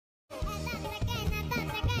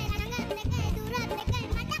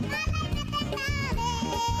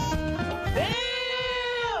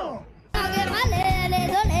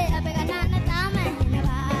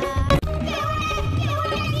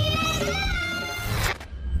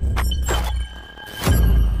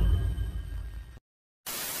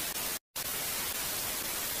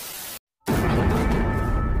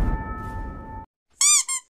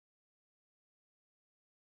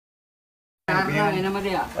වෙනම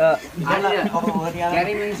දෙයක්.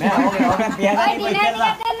 කැරි මිනිස්සු ඔක තියාගන්න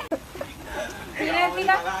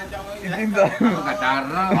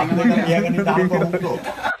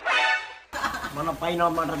mana paino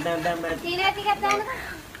mana dem tira tiga tahun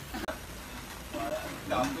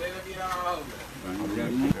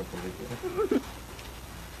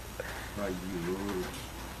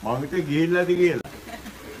mau itu gila di gila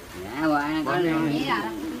ya wah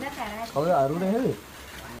kau aru deh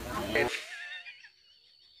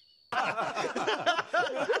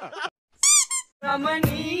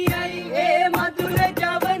रमणीय ए मधुर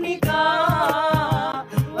जवनिका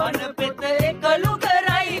वनपेत एकलु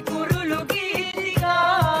කරයි කුරුළු ගීතිකා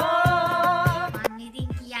මං ඉතින්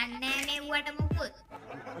කියන්නේ නෙව්වට මුකුත්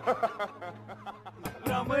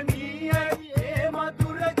रमणीय ए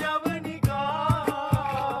मधुर जवनिका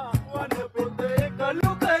वनपेत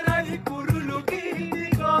एकलु කරයි කුරුළු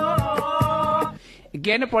ගීතිකා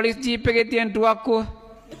ඉගෙන පොලිස් ජීප් එකේ තියෙන ටුවක්කුව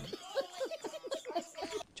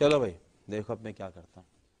चलो भाई देखो अब मैं क्या करता हूँ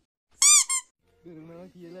කරුණා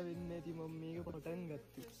කියලා වෙන්නේ නැති මම මේක පටන්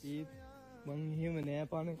ගත්තේ ඒත් මං එහෙම නෑ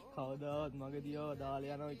පණ කවදාවත් මගදියව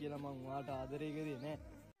දාලා යනවා කියලා මං ඔයාට ආදරේ කරේ නෑ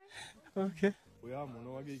ඕකේ ඔයා මොන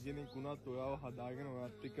වගේ කෙනෙක් වුණත් ඔයාව හදාගෙන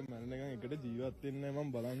ඔයාත් එක්ක මැරෙනකන් එකට ජීවත් වෙන්න මම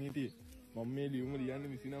බලන් හිටියේ මම මේ ලියුම ලියන්නේ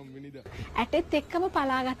 29 වෙනිදා ඇටෙත් එක්කම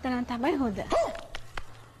පලා ගත්තා නම් තමයි හොඳ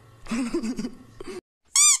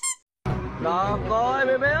Đó coi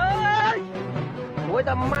bê bê ơi ôi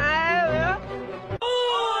tầm mai vậy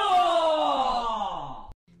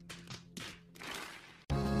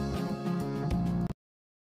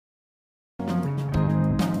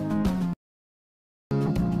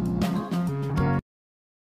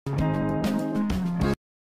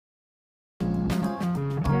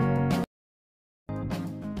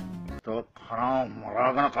तो खाना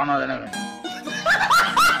मरा खाना देने में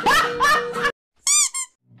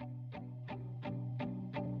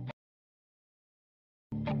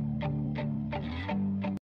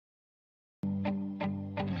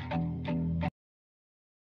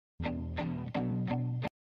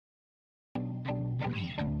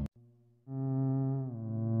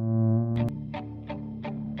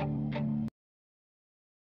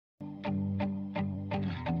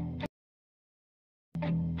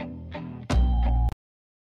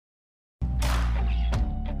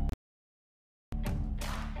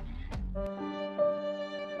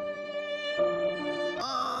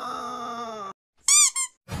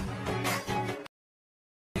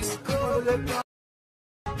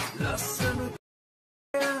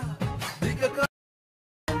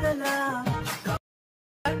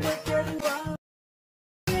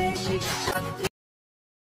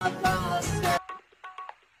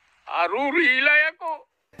අරුරීලයකෝ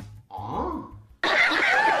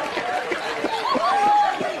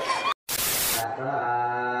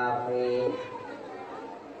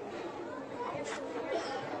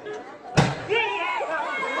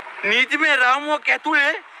නීතිමය රාමුවක්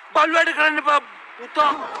ඇතුලේ බලුවැඩ කරන්න එපා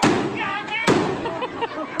පුතා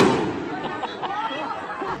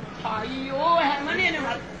අයියෝ හැමනේ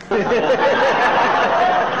නේ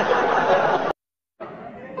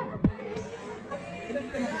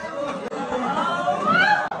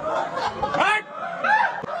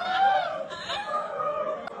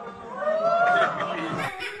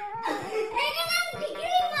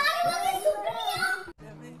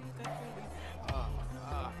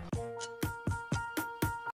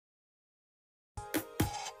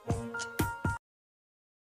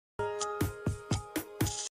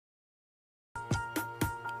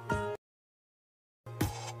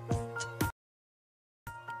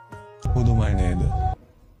පුදුමයි නේද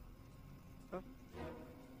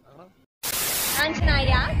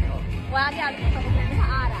අංශනායියා ඔයාගේ අලුත් ප්‍රෝග්‍රෑම් එක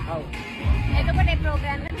ආරා ඔව් එතකොට ඒ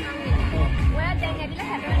ප්‍රෝග්‍රෑම් එක නම් ඉන්නේ ඔයා දැන් ඇවිල්ලා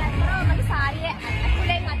හැදවලක් කරා මගේ සාරියේ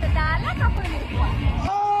අකුලෙන් අත දාලා කකුල මුරුවා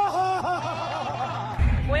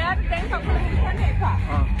ඔයාට දැන් කකුල මුරුවන්න එපා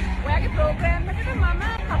ඔයාගේ ප්‍රෝග්‍රෑම් එකට මම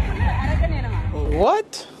කකුල අරගෙන එනවා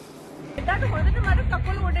what එතකොට හොඳට මට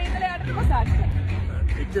කකුල උඩ ඉඳලා යට මසාජ්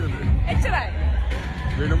කරන්න එච්චරයි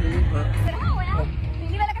වෙන මොකක්ද ඔයා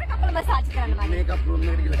පිළිවෙලකට කකුල මසාජ් කරනවා මේකප් රූම්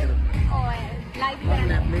එකට ගිහලා කරමු ඔය ලයිව්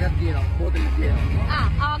කරන්න මේකක් තියෙනවා බෝතලෙ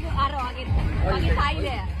තියෙනවා අර වගේ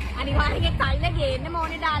තයිලය අනිවාර්යයෙන් තයිල ගේන්න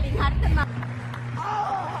ඕනේ ඩාලින් හරිද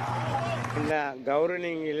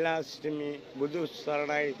ගෞරවණීය ඉල්ලා සිටිමි බුදු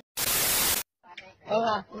සරණයි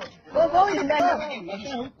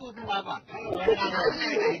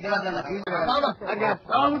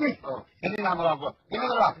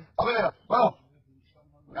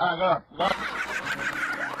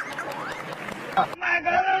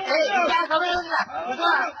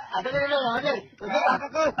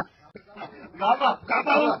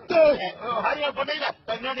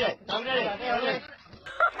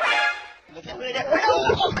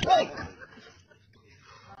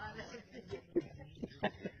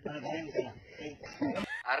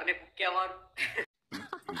අරනේ පුක්කියවන්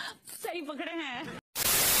सही पकड़े हैं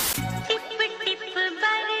टिप टिप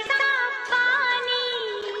बरसा पानी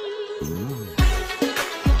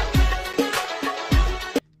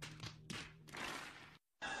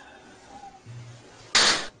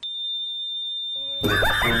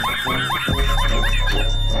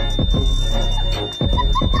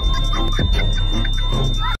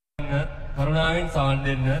කරුණාවෙන් සවන්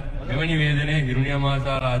දෙන්න මෙම නිවේදනය හිරුණිය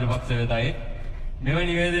මාසා රාජපක්ෂ වෙතයි. මෙම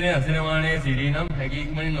නිවේදනය අසිරමානයේ සිටී නම් හැකි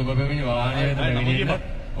ඉක්මනින් ඔබ පැමිණි වාහනය වෙත පැමිණෙන්න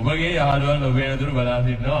ඔබගේ යාළුවන් ඔබ වෙනතුරු බලා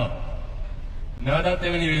සිටිනවා. නැවතත්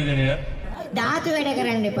එම නිවේදනය ධාතු වැඩ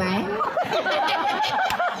කරන්න එපා.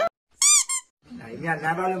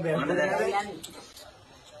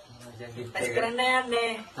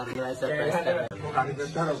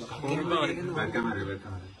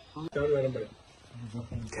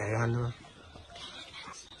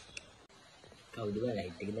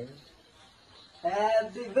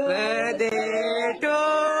 Happy birthday to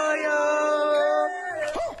you.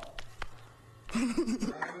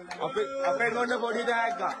 අපේ ගොන්න පොඩි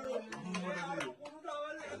දායක.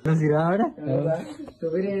 සිරාවට?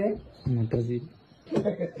 සුබිරේ මටසි.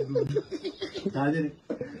 ආදරේ.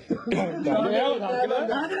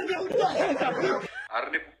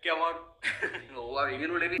 අරනේ පුක්කියවන් ඕවා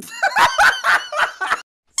විවිරුලේ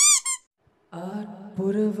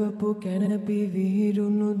පුරවපු කැනපි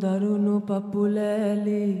විහිරුණු දරුණු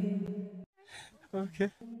පපුලෑලි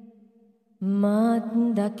මාත්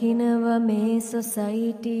දකිනව මේ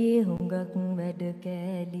සොසයිටියේ හුඟක් වැඩ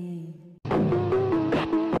කෑලි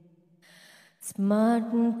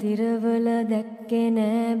ස්මාර්ට් තිරවල දැක්කේ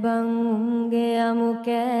නෑ බං උන්ගේ අමු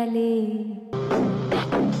කෑලි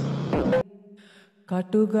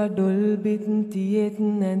කටුගඩොල් බිත්තියෙත්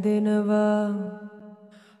නැදෙනවා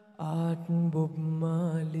ආට් බොබ්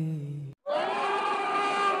මාලි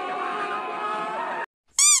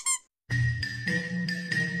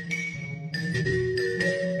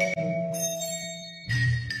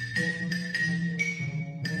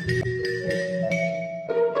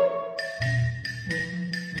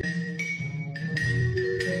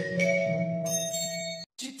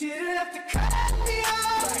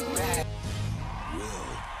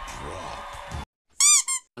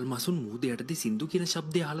තල්මසුන් මූද යටතේ සින්දු කියන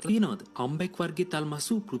ශබ්දය අහලා තියෙනවද? කම්බැක් වර්ගයේ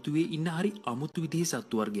තල්මසු පෘථුවියේ ඉන්න හරි අමුතු විදිහේ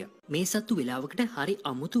සත්තු වර්ගයක්. මේ සත්තු වෙලාවකට හරි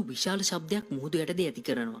අමුතු විශාල ශබ්දයක් මුහුදු යටතේ ඇති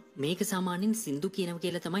කරනවා. මේක සාමාන්‍යයෙන් සින්දු කියනවා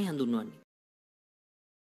කියලා තමයි හඳුන්වන්නේ.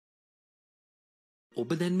 ඔබ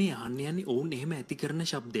දැන් මේ අහන්න යන්නේ ඔවුන් එහෙම ඇති කරන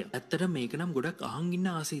ශබ්දයක්. ඇත්තට මේක නම් ගොඩක් අහන්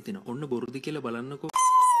ඉන්න ආසයි තියෙනවා. ඔන්න බොරුද කියලා බලන්නකෝ.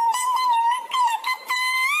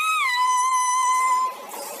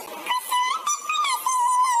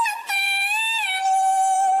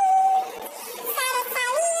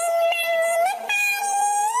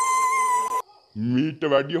 මීට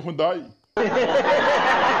වැඩිය හොඳයි.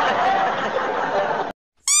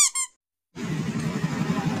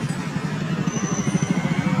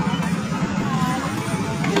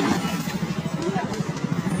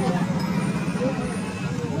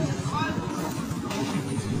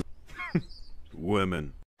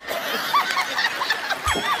 Women.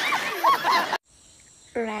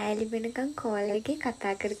 රෑලි වෙනකන් කෝල් එකේ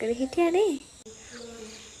කතා කර කර හිටියනේ.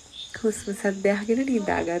 හුස්ම සද්ද අහගෙන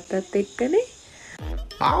නිදාගත්තත් එක්කනේ.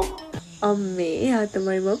 අම්මේ යා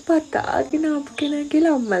තමයි මම පතාගෙන ආපු කෙනා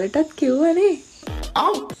කියලා අම්මලටත් කිව්වනේ.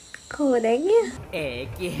 කෝ දැන්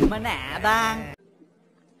ඒක එහෙම නෑ බං.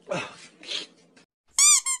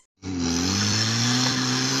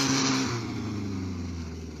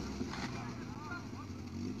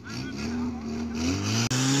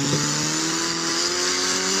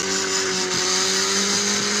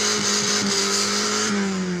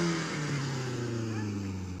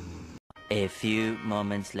 A few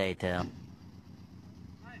moments later.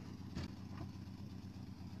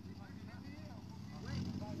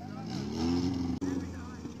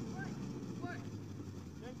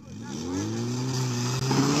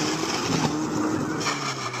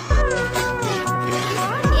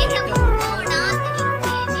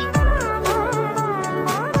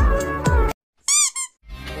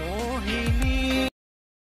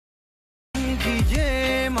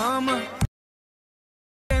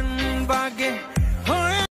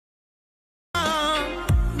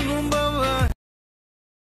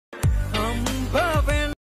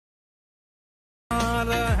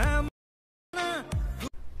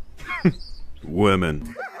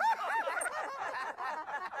 Women.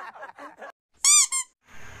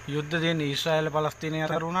 යුද්ධ තියෙන ඊශ්‍රායල පලස්තීනය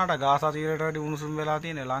අතර වුණාට ගාසා තීරයට වැඩි උණුසුම් වෙලා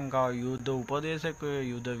තියෙන ලංකාව යුද්ධ උපදේශකයෝ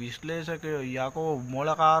යුද්ධ විශ්ලේෂකයෝ යකෝ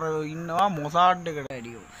මොලකාරයෝ ඉන්නවා මොසාඩ් එකට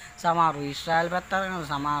වැඩියෝ. සමහරු ඊශ්‍රායල් පැත්ත අරගෙන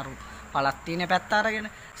සමහරු පලස්තීන පැත්ත අරගෙන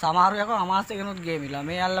සමහරු යකෝ අමාස් එකනොත් ගේමිලා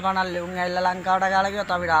මේ අල්ල බනල් උන් ඇවිල්ලා ලංකාවට ගාලා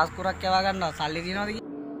ගියොත් අපිට ආස්කුරක් යවා ගන්නවා සල්ලි දිනවද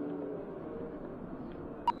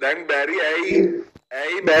දැන් බැරි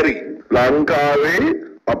ඇයි බැරි ලංකාවේ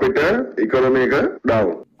අපිට ඉකොනොමි එක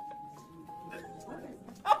down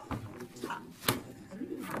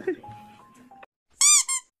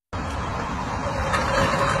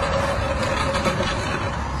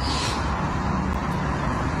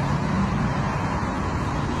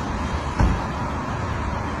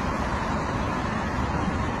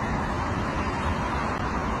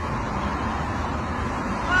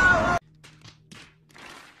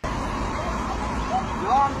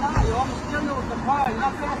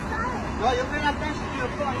No, you're paying attention to your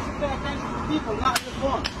phone. You should pay attention to people, not your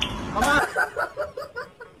phone. Come on.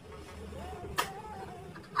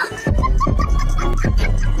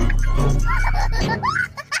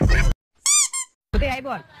 Putih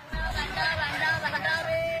iPhone.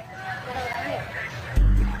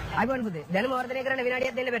 iPhone putih. දැනම වර්ධනය කරන්න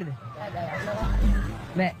විනාඩියක් දෙන්න බැරිද?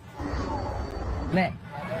 බෑ.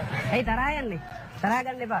 ඇයි තරහා යන්නේ? තරහා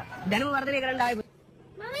ගන්න එපා. දැනම වර්ධනය කරන්න ආයි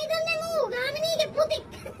මම හිතන්නේ මූ ගාමිණීගේ පුතෙක්.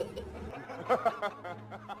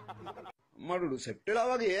 මඩුළු සෙට් වෙලා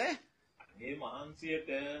වගේ ඈ. මේ මහන්සියට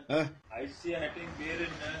 660න්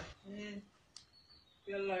බේරෙන්න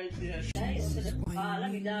කියලා 660 පාලා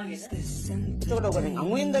නිදාගෙන. ඒකට ඔකෙන්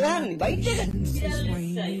අමුෙන්ද ගහන්නේ බයිට් එක?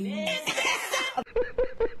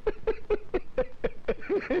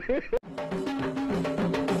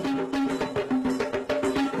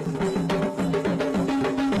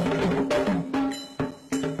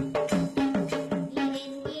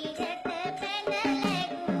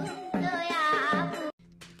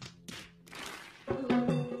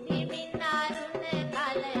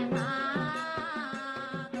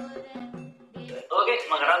 Oke,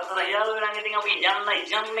 makarang saya lu yang tinggal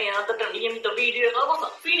jangan atau terdiam itu video apa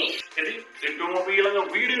tak finish. Jadi itu mau bilang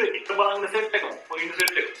video itu barang set tekan, poin set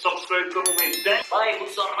tekan, subscribe kamu mention. Bye,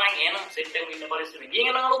 good sore ya, set tekan ini pada sini.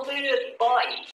 Jangan lupa video, bye.